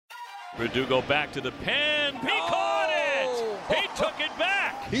Verdugo back to the pen. He caught it! He took it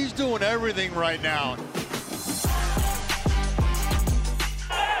back! He's doing everything right now.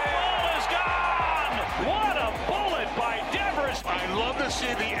 That ball is gone! What a bullet by Devers! I love to see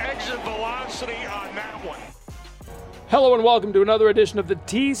the exit velocity on that one. Hello and welcome to another edition of the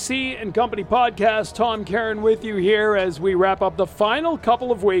TC and Company podcast. Tom Caron with you here as we wrap up the final couple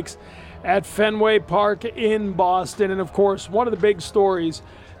of weeks at Fenway Park in Boston. And of course, one of the big stories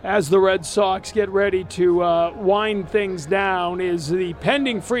as the Red Sox get ready to wind things down is the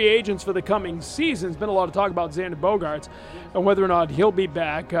pending free agents for the coming season. There's been a lot of talk about Xander Bogaerts and whether or not he'll be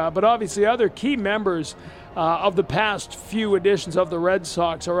back. But obviously other key members of the past few editions of the Red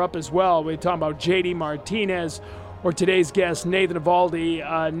Sox are up as well. We're talking about J.D. Martinez or today's guest, Nathan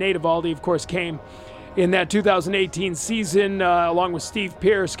Eovaldi. Nate Eovaldi, of course, came in that 2018 season, along with Steve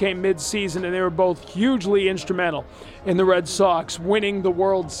Pearce, came mid-season, and they were both hugely instrumental in the Red Sox winning the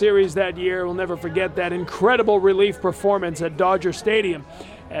World Series that year. We'll never forget that incredible relief performance at Dodger Stadium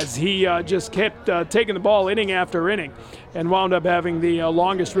as he just kept taking the ball inning after inning and wound up having the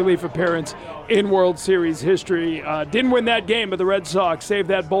longest relief appearance in World Series history. Didn't win that game, but the Red Sox saved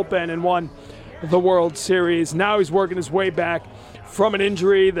that bullpen and won the World Series. Now he's working his way back from an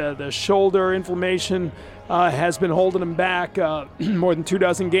injury. The shoulder inflammation has been holding him back more than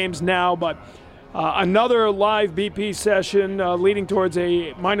 24 games now, but another live BP session leading towards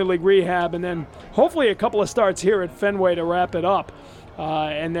a minor league rehab, and then hopefully a couple of starts here at Fenway to wrap it up.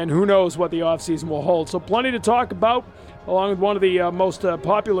 And then who knows what the offseason will hold. So plenty to talk about, along with one of the most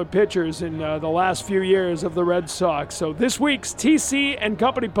popular pitchers in the last few years of the Red Sox. So this week's TC and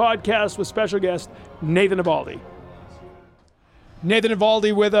Company podcast with special guest Nathan Eovaldi. Nathan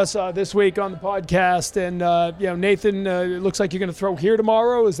Eovaldi with us this week on the podcast. And, Nathan, it looks like you're going to throw here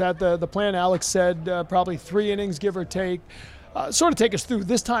tomorrow. Is that the plan? Alex said probably 3 innings, give or take. Sort of take us through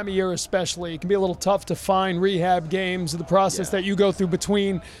this time of year especially. It can be a little tough to find rehab games, the process that you go through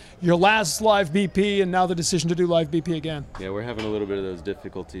between your last live BP and now the decision to do live BP again. Yeah, we're having a little bit of those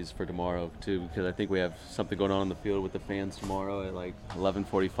difficulties for tomorrow too, because I think we have something going on in the field with the fans tomorrow at like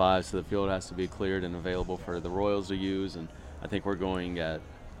 11:45, so the field has to be cleared and available for the Royals to use. And I think we're starting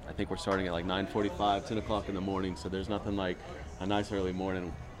at like 9:45, 10 o'clock in the morning, so there's nothing like a nice early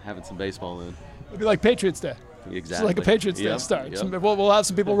morning having some baseball in. It'd be like Patriots Day. Exactly. It's like a Patriots Day start. Yep. We'll have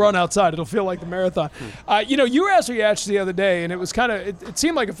some people run outside. It'll feel like the marathon. You were asked Reaction the other day, and it was it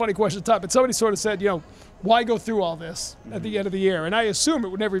seemed like a funny question at the time, but somebody sort of said, why go through all this at the end of the year? And I assume it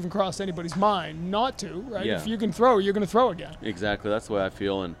would never even cross anybody's mind not to, right? Yeah. If you can throw, you're going to throw again. Exactly. That's the way I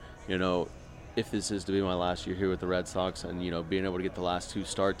feel. And, if this is to be my last year here with the Red Sox and, being able to get the last 2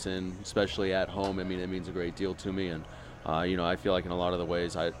 starts in, especially at home, it means a great deal to me. And, I feel like in a lot of the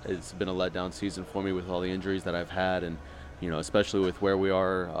ways it's been a letdown season for me with all the injuries that I've had, and especially with where we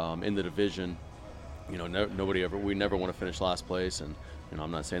are in the division. We never want to finish last place, and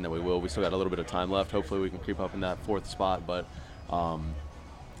I'm not saying that we will. We still got a little bit of time left. Hopefully we can creep up in that 4th spot, but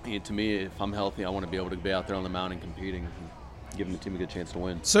to me, if I'm healthy, I want to be able to be out there on the mound and competing, and giving the team a good chance to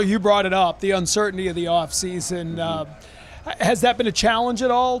win. So you brought it up, the uncertainty of the offseason. Has that been a challenge at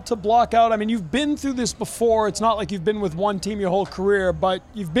all to block out? I mean, you've been through this before. It's not like you've been with one team your whole career, but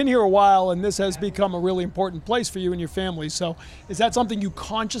you've been here a while, and this has become a really important place for you and your family. So is that something you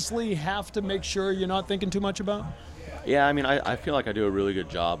consciously have to make sure you're not thinking too much about? Yeah, I feel like I do a really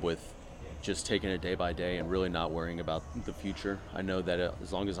good job with just taking it day by day and really not worrying about the future. I know that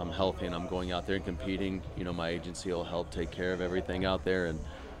as long as I'm healthy and I'm going out there and competing, my agency will help take care of everything out there, and,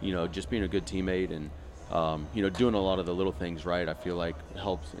 just being a good teammate and doing a lot of the little things right, I feel like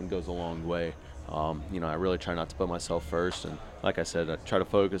helps and goes a long way. I really try not to put myself first, and like I said, I try to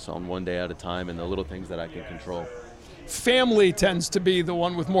focus on one day at a time and the little things that I can control. Family tends to be the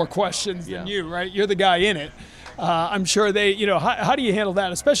one with more questions than you, right? You're the guy in it. I'm sure they, how do you handle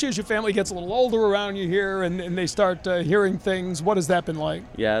that, especially as your family gets a little older around you here and they start hearing things? What has that been like?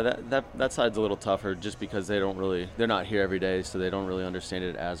 Yeah, that side's a little tougher just because they're not here every day, so they don't really understand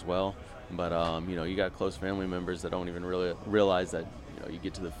it as well. But, you got close family members that don't even really realize that, you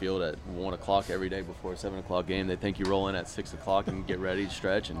get to the field at 1 o'clock every day before a 7 o'clock game. They think you roll in at 6 o'clock and get ready to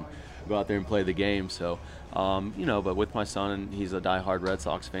stretch and go out there and play the game. So, but with my son, and he's a diehard Red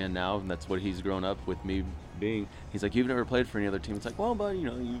Sox fan now, and that's what he's grown up with me being. He's like, you've never played for any other team. It's like, well, but,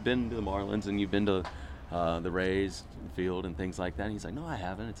 you've been to the Marlins and you've been to the Rays field and things like that. And he's like, no, I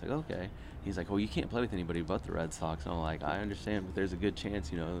haven't. It's like, okay. He's like, well, you can't play with anybody but the Red Sox. And I'm like, I understand, but there's a good chance,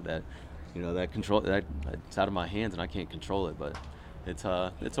 that it's out of my hands and I can't control it. But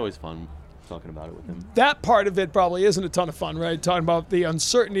it's always fun talking about it with him. That part of it probably isn't a ton of fun, right? Talking about the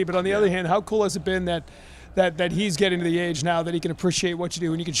uncertainty, but on the other hand, how cool has it been that that he's getting to the age now that he can appreciate what you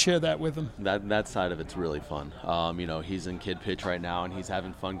do and you can share that with him. That side of it's really fun. He's in kid pitch right now, and he's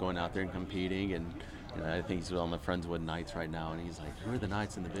having fun going out there and competing. And I think he's on the Friendswood Knights right now, and he's like, "Who are the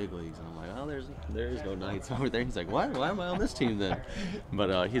Knights in the big leagues?" And I'm like, "Oh, there is no Knights over there." He's like, "What? Why am I on this team then?"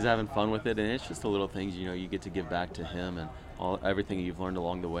 But he's having fun with it, and it's just the little things you get to give back to him and everything you've learned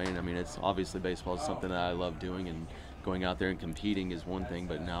along the way. And I mean, it's obviously baseball is something that I love doing, and going out there and competing is one thing,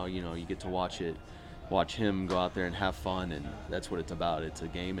 but now you get to watch him go out there and have fun, and that's what it's about. It's a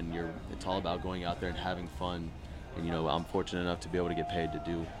game, and it's all about going out there and having fun. And I'm fortunate enough to be able to get paid to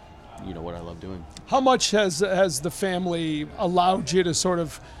do what I love doing. How much has the family allowed you to sort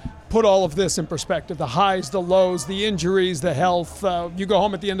of put all of this in perspective? The highs, the lows, the injuries, the health. You go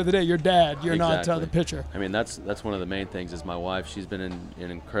home at the end of the day, you're dad. You're exactly. not the pitcher. I mean, that's one of the main things is my wife. She's been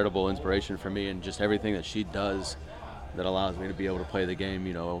an incredible inspiration for me, and just everything that she does that allows me to be able to play the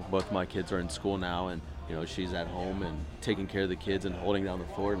game. Both my kids are in school now, and she's at home and taking care of the kids and holding down the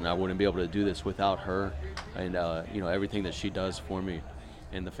fort, and I wouldn't be able to do this without her and everything that she does for me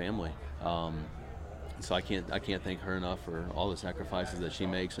and the family. So I can't thank her enough for all the sacrifices that she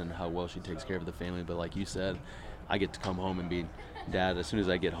makes and how well she takes care of the family. But like you said, I get to come home and be dad as soon as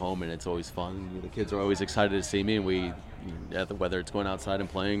I get home, and it's always fun. The kids are always excited to see me, and whether it's going outside and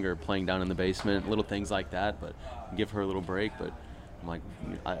playing or playing down in the basement, little things like that, but give her a little break. But I'm like,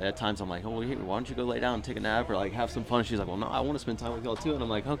 at times I'm like, oh, well, why don't you go lay down and take a nap or like have some fun? She's like, well, no, I want to spend time with y'all too. And I'm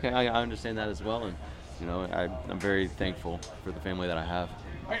like, okay, I understand that as well. And I'm very thankful for the family that I have.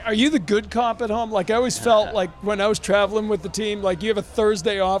 Are you the good cop at home? Like I always felt like when I was traveling with the team, like you have a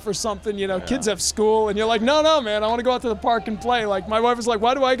Thursday off or something, kids have school, and you're like, no, man, I want to go out to the park and play. Like my wife is like,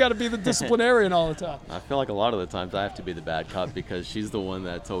 why do I got to be the disciplinarian all the time? I feel like a lot of the times I have to be the bad cop because she's the one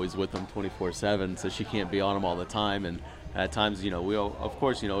that's always with them 24/7, so she can't be on them all the time. And at times, we all, of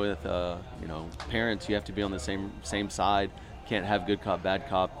course, with parents, you have to be on the same side. Can't have good cop, bad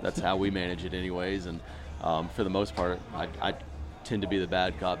cop. That's how we manage it anyways. And for the most part, I tend to be the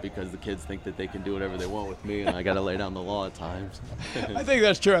bad cop because the kids think that they can do whatever they want with me, and I got to lay down the law at times. I think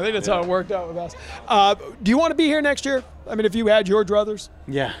that's true. I think that's how it worked out with us. Do you want to be here next year? I mean, if you had your druthers?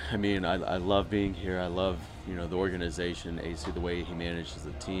 Yeah, I mean, I love being here. I love, the organization, AC, the way he manages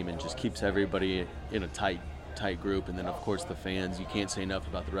the team and just keeps everybody in a tight group. And then, of course, the fans. You can't say enough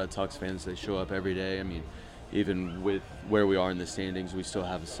about the Red Sox fans. They show up every day. I mean, even with where we are in the standings, we still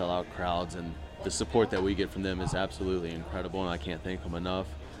have sellout crowds, and the support that we get from them is absolutely incredible, and I can't thank them enough.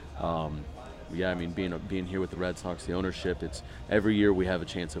 Being here with the Red Sox, the ownership, it's every year we have a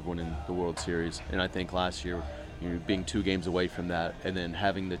chance of winning the World Series, and I think last year, being 2 games away from that, and then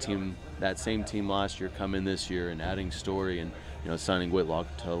having that same team last year come in this year and adding Story and signing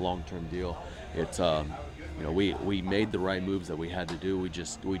Whitlock to a long-term deal, it's we made the right moves that we had to do. We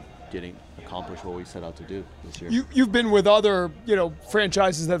didn't accomplish what we set out to do this year. You've been with other,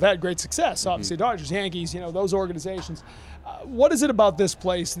 franchises that have had great success, obviously, Dodgers, Yankees, those organizations. What is it about this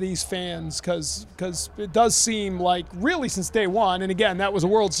place, these fans? Because it does seem like really since day one, and again, that was a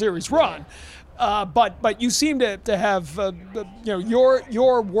World Series run, but you seem to have,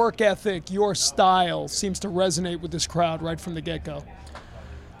 your work ethic, your style seems to resonate with this crowd right from the get-go.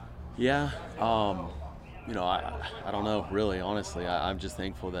 Yeah. I don't know, really, honestly. I'm just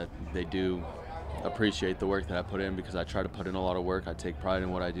thankful that they do appreciate the work that I put in because I try to put in a lot of work. I take pride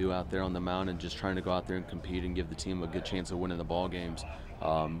in what I do out there on the mound and just trying to go out there and compete and give the team a good chance of winning the ball games.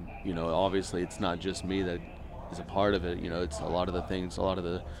 Obviously it's not just me that is a part of it. It's a lot of the things, a lot of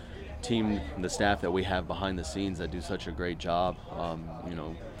the team, the staff that we have behind the scenes that do such a great job.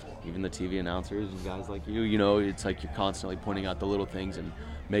 Even the TV announcers and guys like you, it's like you're constantly pointing out the little things and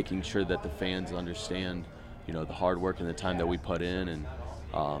making sure that the fans understand, the hard work and the time that we put in, and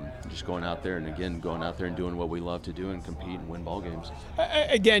just going out there and doing what we love to do and compete and win ball games.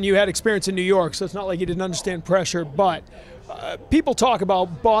 Again, you had experience in New York, so it's not like you didn't understand pressure, but people talk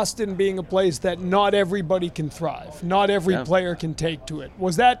about Boston being a place that not everybody can thrive. Not every player can take to it.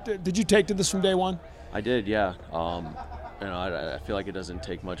 Did you take to this from day one? I did, yeah. I feel like it doesn't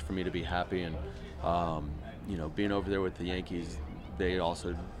take much for me to be happy, and being over there with the Yankees, they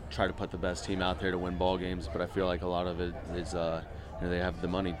also try to put the best team out there to win ball games, but I feel like a lot of it is they have the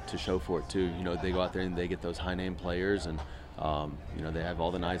money to show for it too. They go out there and they get those high name players, and they have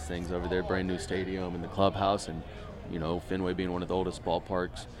all the nice things over there, brand new stadium and the clubhouse, and Fenway being one of the oldest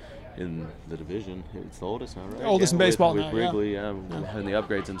ballparks in the division. It's the oldest now, right? Oldest in baseball with now, Wrigley, and the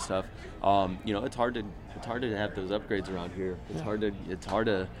upgrades and stuff. It's hard to have those upgrades around here. It's hard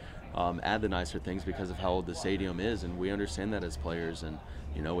to add the nicer things because of how old the stadium is, and we understand that as players, and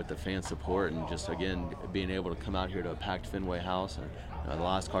with the fan support, and just again being able to come out here to a packed Fenway House, and the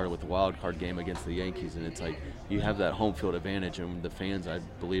last card with the wild card game against the Yankees, and it's like you have that home field advantage, and the fans, I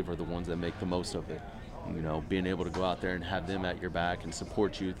believe, are the ones that make the most of it. Being able to go out there and have them at your back and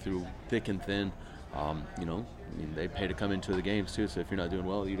support you through thick and thin. They pay to come into the games too, so if you're not doing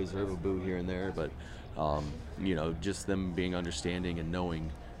well, you deserve a boo here and there. But just them being understanding and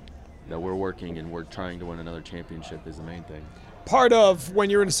knowing that we're working and we're trying to win another championship is the main thing. Part of when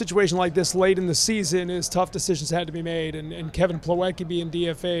you're in a situation like this late in the season is tough decisions had to be made, and Kevin Plawecki being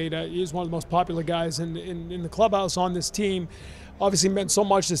DFA'd, he's one of the most popular guys in the clubhouse on this team. Obviously meant so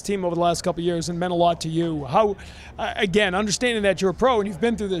much to this team over the last couple of years and meant a lot to you. How, again, understanding that you're a pro and you've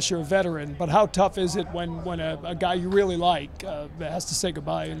been through this, you're a veteran, but how tough is it when a guy you really like has to say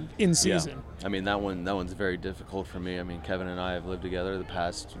goodbye in season? Yeah. I mean, that one's very difficult for me. I mean, Kevin and I have lived together the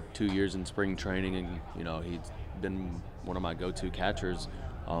past 2 years in spring training, and he's been one of my go-to catchers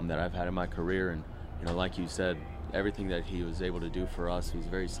that I've had in my career, and like you said, everything that he was able to do for us, he's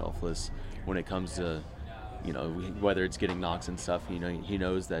very selfless when it comes to whether it's getting knocks and stuff. He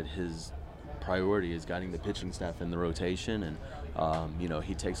knows that his priority is guiding the pitching staff in the rotation, and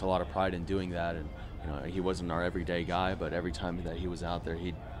he takes a lot of pride in doing that. And he wasn't our everyday guy, but every time that he was out there,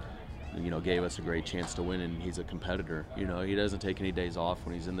 he gave us a great chance to win, and he's a competitor. He doesn't take any days off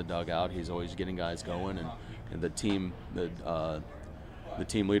when he's in the dugout. He's always getting guys going, and the team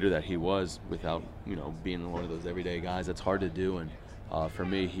leader that he was, without being one of those everyday guys, that's hard to do. And for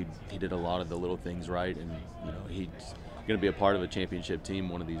me, he did a lot of the little things right, and he's going to be a part of a championship team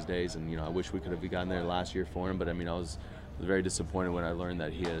one of these days. And I wish we could have gotten there last year for him, but I was very disappointed when I learned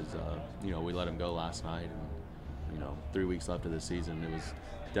that he has we let him go last night, and 3 weeks left of the season. It was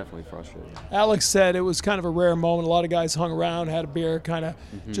definitely frustrating. Alex said it was kind of a rare moment. A lot of guys hung around, had a beer, kind of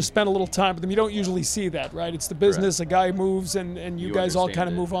just spent a little time with them. You don't usually see that, right? It's the business. Correct. A guy moves, and you guys all kind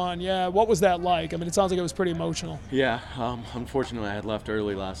of move on. Yeah, what was that like? I mean, it sounds like it was pretty emotional. Yeah, unfortunately, I had left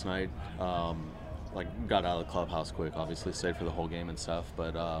early last night. Got out of the clubhouse quick, obviously stayed for the whole game and stuff,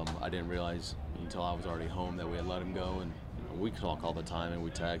 but I didn't realize until I was already home that we had let him go, and we talk all the time, and we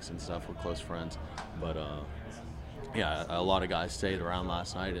text and stuff. We're close friends, but yeah, a lot of guys stayed around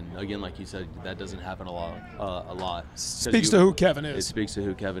last night, and again, like you said, that doesn't happen a lot. Speaks to who Kevin is. It speaks to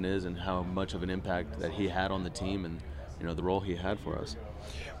who Kevin is and how much of an impact that he had on the team, and the role he had for us.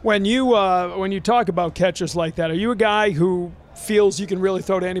 When you talk about catchers like that, are you a guy who feels you can really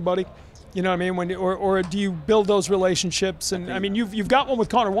throw to anybody? You know what I mean? Or do you build those relationships? And I mean, you've got one with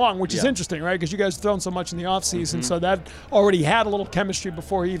Connor Wong, which is interesting, right? Because you guys have thrown so much in the offseason, so that already had a little chemistry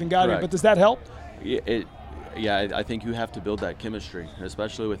before he even got here. But does that help? Yeah, I think you have to build that chemistry,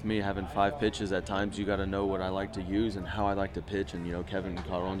 especially with me having 5 pitches. At times, you got to know what I like to use and how I like to pitch. And Kevin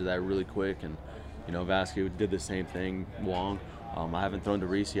caught on to that really quick, and Vasquez did the same thing. Wong, I haven't thrown to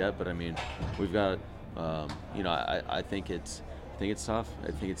Reese yet, but I mean, we've got. I think it's tough.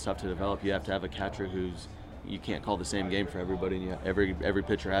 I think it's tough to develop. You have to have a catcher you can't call the same game for everybody. And every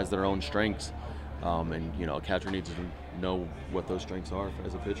pitcher has their own strengths. And a catcher needs to know what those strengths are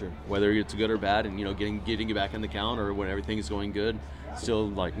as a pitcher, whether it's good or bad, and getting you back in the count, or when everything is going good, still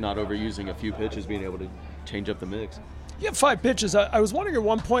not overusing a few pitches, being able to change up the mix. You have 5 pitches. I was wondering at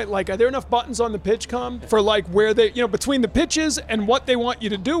one point, are there enough buttons on the pitch com for where they, between the pitches and what they want you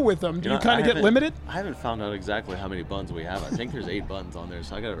to do with them? Do you kind of get limited? I haven't found out exactly how many buttons we have. I think there's 8 buttons on there,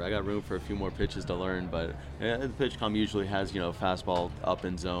 so I got room for a few more pitches to learn. But the pitch com usually has fastball up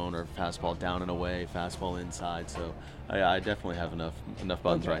in zone, or fastball down and away, fastball inside. So I definitely have enough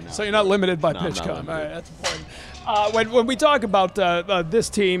buttons right now. So you're not limited by pitch com. All right, that's important. When we talk about this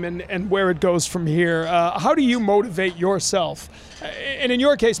team and where it goes from here, how do you motivate yourself? And in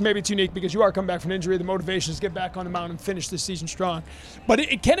your case, maybe it's unique because you are coming back from an injury. The motivation is to get back on the mound and finish the season strong. But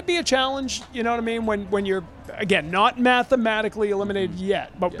can it be a challenge, you know what I mean, when you're, again, not mathematically eliminated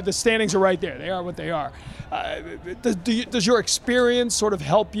yet, but the standings are right there. They are what they are. Does your experience sort of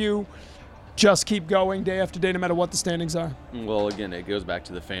help you just keep going day after day no matter what the standings are? Well, again, it goes back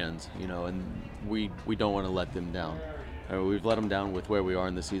to the fans, and we don't want to let them down. We've let them down with where we are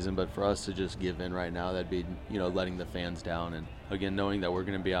in the season, but for us to just give in right now, that'd be, letting the fans down. And again, knowing that we're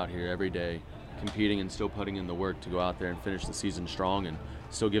going to be out here every day competing and still putting in the work to go out there and finish the season strong and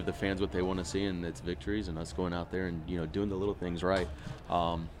still give the fans what they want to see, and it's victories and us going out there and, doing the little things right.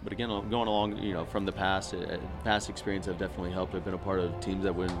 But again, going along, from the past experience have definitely helped. I've been a part of teams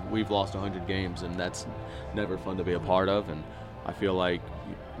that we've lost 100 games, and that's never fun to be a part of. And I feel like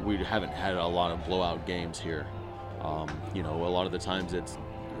we haven't had a lot of blowout games here. A lot of the times it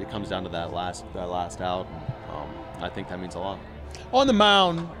comes down to that last out. And, I think that means a lot. On the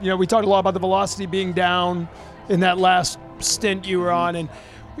mound, we talked a lot about the velocity being down in that last stint you were on, and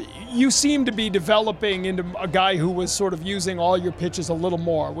you seem to be developing into a guy who was sort of using all your pitches a little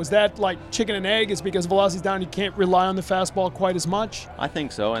more. Was that like chicken and egg? Is because velocity's down, you can't rely on the fastball quite as much? I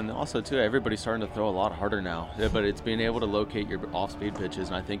think so, and also too, everybody's starting to throw a lot harder now. But it's being able to locate your off-speed pitches,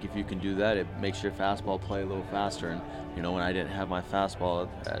 and I think if you can do that, it makes your fastball play a little faster. And when I didn't have my fastball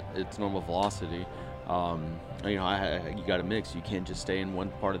at its normal velocity, you got to mix. You can't just stay in one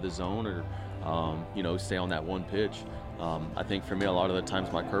part of the zone or stay on that one pitch. I think for me, a lot of the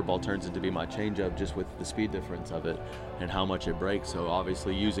times my curveball turns into be my changeup just with the speed difference of it and how much it breaks. So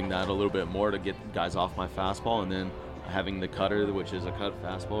obviously using that a little bit more to get guys off my fastball, and then having the cutter, which is a cut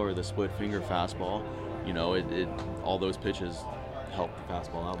fastball, or the split finger fastball, all those pitches help the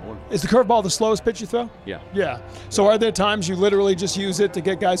fastball out more. Is the curveball the slowest pitch you throw? Yeah. Yeah. So are there times you literally just use it to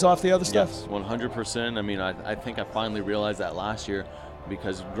get guys off the other stuff? Yes, 100%. I mean, I think I finally realized that last year,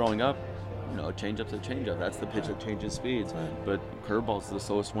 because growing up, a changeup's a changeup. That's the pitch that changes speeds. Right. But curveball's the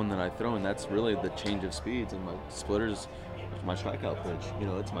slowest one that I throw, and that's really the change of speeds. And my splitter's my strikeout pitch.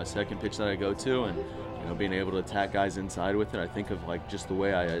 It's my second pitch that I go to, and being able to attack guys inside with it. I think of like just the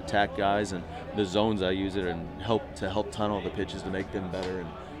way I attack guys and the zones I use it, and help tunnel the pitches to make them better. And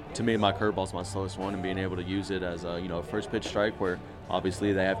to me, my curveball's my slowest one, and being able to use it as a first pitch strike, where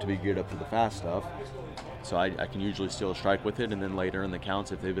obviously they have to be geared up for the fast stuff. So I can usually steal a strike with it, and then later in the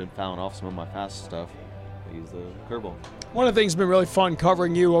counts, if they've been fouling off some of my fast stuff, I use the curveball. One of the things that's been really fun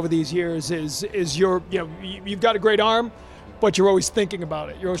covering you over these years is you've got a great arm, but you're always thinking about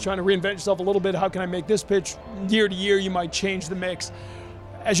it. You're always trying to reinvent yourself a little bit. How can I make this pitch? Year to year, you might change the mix.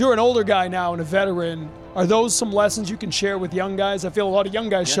 As you're an older guy now and a veteran, are those some lessons you can share with young guys? I feel a lot of young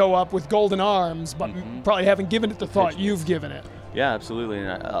guys show up with golden arms, but probably haven't given it the thought you've given it. Yeah, absolutely.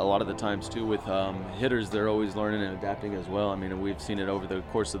 And a lot of the times too with hitters, they're always learning and adapting as well. I mean, we've seen it over the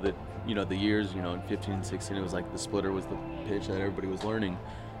course of the years. In 15 and 16, it was like the splitter was the pitch that everybody was learning.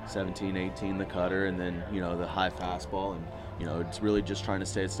 17, 18, the cutter, and then the high fastball. And it's really just trying to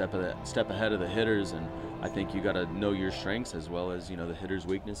stay a step ahead of the hitters. And I think you got to know your strengths as well as the hitters'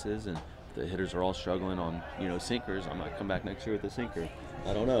 weaknesses. And if the hitters are all struggling on sinkers, I might come back next year with a sinker.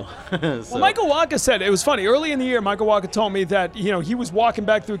 I don't know. Well, Michael Wacha said, it was funny, early in the year, Michael Wacha told me that, he was walking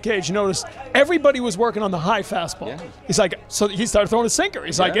back through a cage, you noticed everybody was working on the high fastball. Yeah. He's like, so he started throwing a sinker.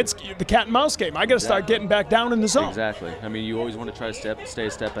 He's like, it's the cat and mouse game. I got to start getting back down in the zone. Exactly. I mean, you always want to try to stay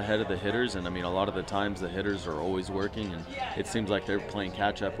a step ahead of the hitters, and I mean, a lot of the times the hitters are always working, and it seems like they're playing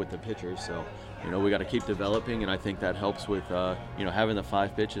catch up with the pitchers. So, we got to keep developing, and I think that helps with, having the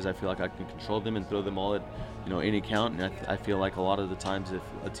 5 pitches. I feel like I can control them and throw them all at, any count. And I feel like a lot of the times if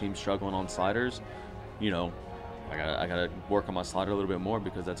a team's struggling on sliders, I gotta work on my slider a little bit more,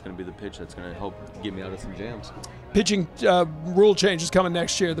 because that's going to be the pitch that's going to help get me out of some jams. Pitching rule change is coming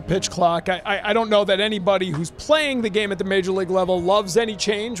next year, the pitch clock. I don't know that anybody who's playing the game at the major league level loves any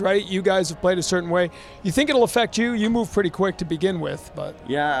change, right? You guys have played a certain way. You think it'll affect you? You move pretty quick to begin with, but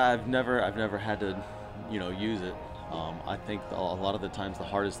yeah, I've never had to, use it. I think a lot of the times the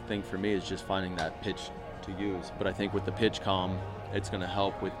hardest thing for me is just finding that pitch to use. But I think with the pitch comm, it's going to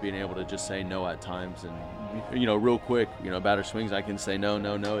help with being able to just say no at times, and real quick, batter swings, I can say no.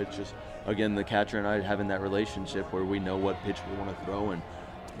 It's just, again, the catcher and I having that relationship where we know what pitch we want to throw, and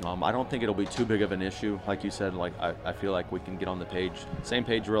I don't think it'll be too big of an issue. Like you said, like I feel like we can get on the same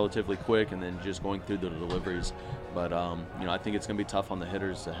page relatively quick, and then just going through the deliveries. But I think it's going to be tough on the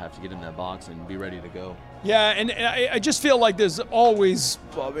hitters to have to get in that box and be ready to go. Yeah, and I just feel like there's always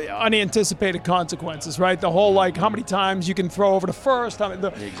unanticipated consequences, right? The whole, like, how many times you can throw over to first.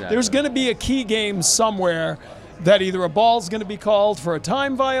 Exactly. There's going to be a key game somewhere that either a ball's going to be called for a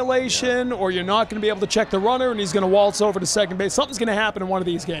time violation, or you're not going to be able to check the runner and he's going to waltz over to second base. Something's going to happen in one of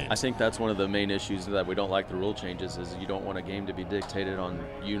these games. I think that's one of the main issues that we don't like the rule changes, is you don't want a game to be dictated on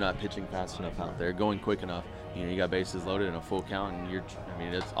you not pitching fast enough out there, going quick enough. You got bases loaded and a full count, and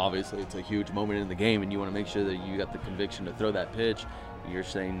it's a huge moment in the game, and you want to make sure that you got the conviction to throw that pitch. You're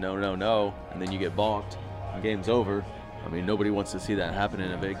saying no, and then you get balked, and game's over. I mean, nobody wants to see that happen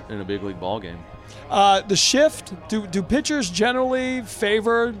in a big league ball game. The shift, do pitchers generally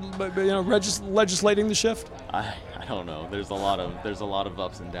favor legislating the shift? I don't know. There's a lot of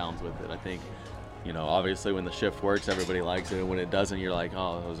ups and downs with it. I think, obviously when the shift works, everybody likes it, and when it doesn't, you're like,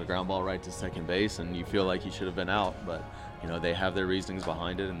 oh, it was a ground ball right to second base, and you feel like he should have been out. But they have their reasonings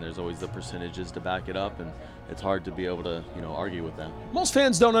behind it, and there's always the percentages to back it up, and it's hard to be able to argue with that. Most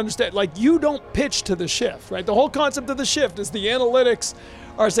fans don't understand. Like, you don't pitch to the shift, right? The whole concept of the shift is the analytics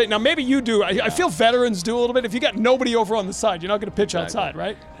RSA. Now, maybe you do. I feel veterans do a little bit. If you got nobody over on the side, you're not going to pitch outside,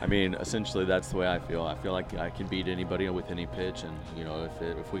 right? I mean, essentially, that's the way I feel. I feel like I can beat anybody with any pitch, and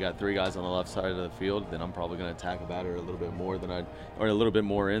if we got 3 guys on the left side of the field, then I'm probably going to attack a batter a little bit more than a little bit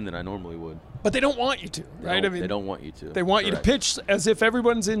more in than I normally would. But they don't want you to, right? They don't want you to. They want you to pitch as if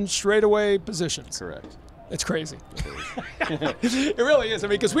everyone's in straightaway positions. Correct. It's crazy. It really is. I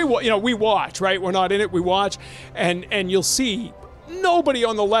mean, because we watch, right? We're not in it. We watch, and you'll see nobody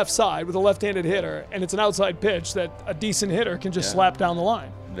on the left side with a left-handed hitter, and it's an outside pitch that a decent hitter can just slap down the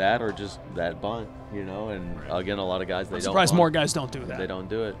line. That or just that bunt, and again, a lot of guys, I'm surprised more guys don't do that. They don't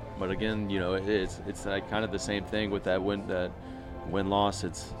do it. But again, it's like kind of the same thing with that win-loss.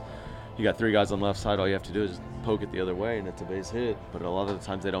 It's you got 3 guys on the left side, all you have to do is poke it the other way, and it's a base hit. But a lot of the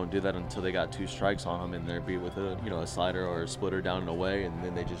times they don't do that until they got 2 strikes on them, and they're beat with a slider or a splitter down and away, and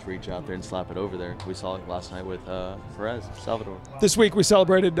then they just reach out there and slap it over there. We saw it last night with Perez, Salvador. This week we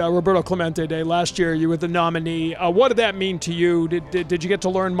celebrated Roberto Clemente Day. Last year you were the nominee. What did that mean to you? Did you get to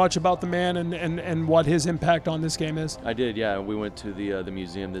learn much about the man and what his impact on this game is? I did, yeah. We went to the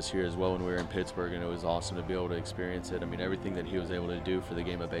museum this year as well when we were in Pittsburgh, and it was awesome to be able to experience it. I mean, everything that he was able to do for the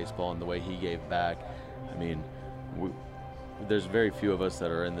game of baseball and the way he gave back. I mean, there's very few of us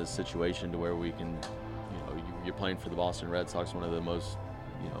that are in this situation to where we can, you're playing for the Boston Red Sox, one of the most,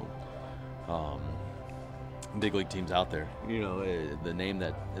 big league teams out there. The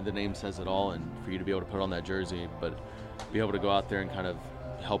name says it all, and for you to be able to put on that jersey, but be able to go out there and kind of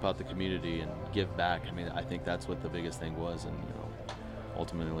help out the community and give back. I mean, I think that's what the biggest thing was, and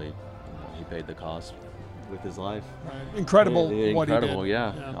ultimately, he paid the cost with his life. Right. Incredible what he did. Incredible,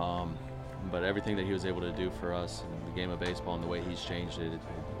 yeah. But everything that he was able to do for us in the game of baseball and the way he's changed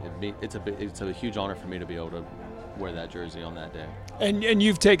it's a huge honor for me to be able to wear that jersey on that day. And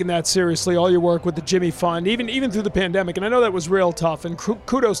you've taken that seriously, all your work with the Jimmy Fund, even through the pandemic. And I know that was real tough. And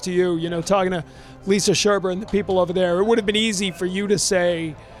kudos to you, talking to Lisa Sherber and the people over there. It would have been easy for you to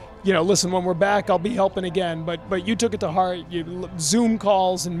say, listen, when we're back, I'll be helping again. But you took it to heart. You Zoom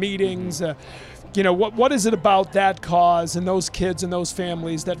calls and meetings. What is it about that cause and those kids and those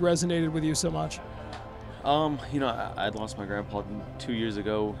families that resonated with you so much? I'd lost my grandpa 2 years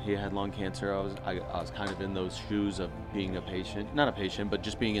ago. He had lung cancer. I was kind of in those shoes of being a patient, not a patient, but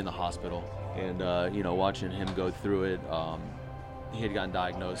just being in the hospital. And, watching him go through it, he had gotten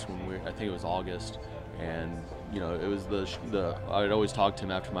diagnosed I think it was August. And, it was I'd always talk to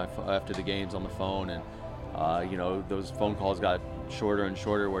him after the games on the phone. And, those phone calls got shorter and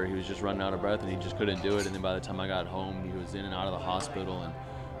shorter where he was just running out of breath and he just couldn't do it. And then by the time I got home, he was in and out of the hospital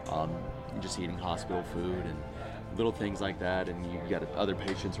and just eating hospital food and little things like that. And you got other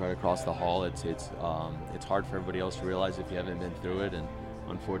patients right across the hall. It's hard for everybody else to realize if you haven't been through it. And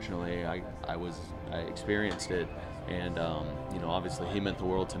unfortunately, I experienced it. And obviously he meant the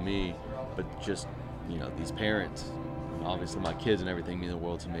world to me. But just these parents. Obviously, my kids and everything mean the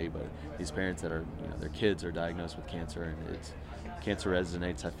world to me, but these parents that are, their kids are diagnosed with cancer, and cancer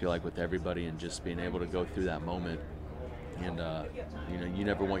resonates, I feel like, with everybody, and just being able to go through that moment. And, you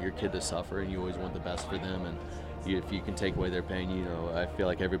never want your kid to suffer, and you always want the best for them. And if you can take away their pain, I feel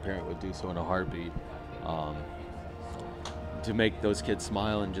like every parent would do so in a heartbeat. To make those kids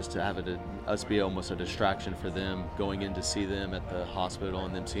smile and just to have us be almost a distraction for them, going in to see them at the hospital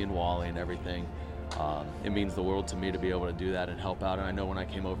and them seeing Wally and everything. It means the world to me to be able to do that and help out. And I know when I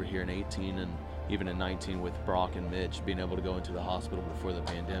came over here in 18 and even in 19 with Brock and Mitch, being able to go into the hospital before the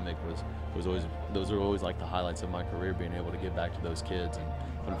pandemic was always, those are always like the highlights of my career, being able to give back to those kids. And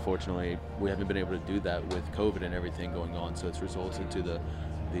unfortunately, we haven't been able to do that with COVID and everything going on. So it's resulted to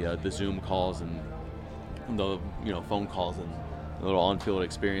the Zoom calls and the phone calls and little on-field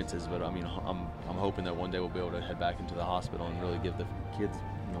experiences. But I mean, I'm hoping that one day we'll be able to head back into the hospital and really give the kids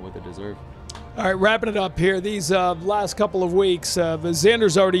what they deserve. All right, wrapping it up here. These last couple of weeks,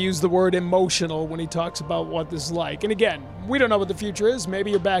 Xander's already used the word emotional when he talks about what this is like. And again, we don't know what the future is. Maybe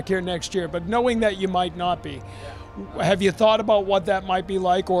you're back here next year, but knowing that you might not be, have you thought about what that might be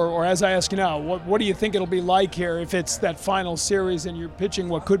like? Or as I ask you now, what do you think it'll be like here if it's that final series and you're pitching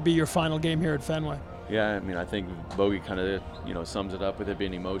what could be your final game here at Fenway? Yeah, I mean, I think Bogey kind of, sums it up with it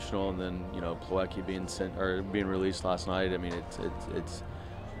being emotional, and then, Plawecki being released last night. I mean,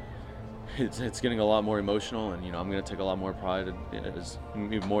 it's getting a lot more emotional, and I'm going to take a lot more pride in it,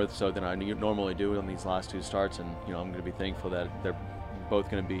 even more so than I normally do on these last 2 starts. And I'm going to be thankful that they're both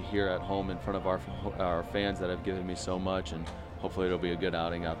going to be here at home in front of our fans that have given me so much, and hopefully it'll be a good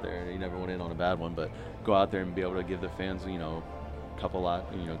outing out there. You never went in on a bad one, but go out there and be able to give the fans,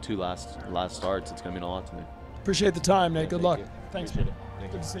 2 last starts. It's going to mean a lot to me. Appreciate the time, Nate. Good luck. You. Thanks. Appreciate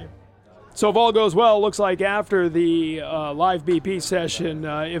it. Good to see you. So if all goes well, looks like after the live BP session,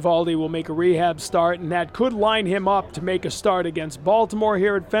 Eovaldi will make a rehab start, and that could line him up to make a start against Baltimore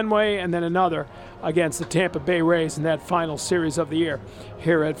here at Fenway, and then another against the Tampa Bay Rays in that final series of the year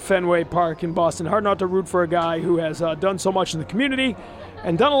here at Fenway Park in Boston. Hard not to root for a guy who has done so much in the community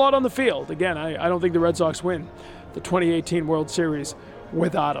and done a lot on the field. Again, I don't think the Red Sox win the 2018 World Series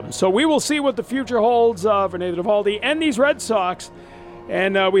without him. So we will see what the future holds for Nathan Eovaldi and these Red Sox.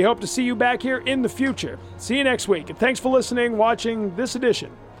 And we hope to see you back here in the future. See you next week. And thanks for listening, watching this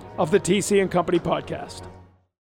edition of the TC and Company podcast.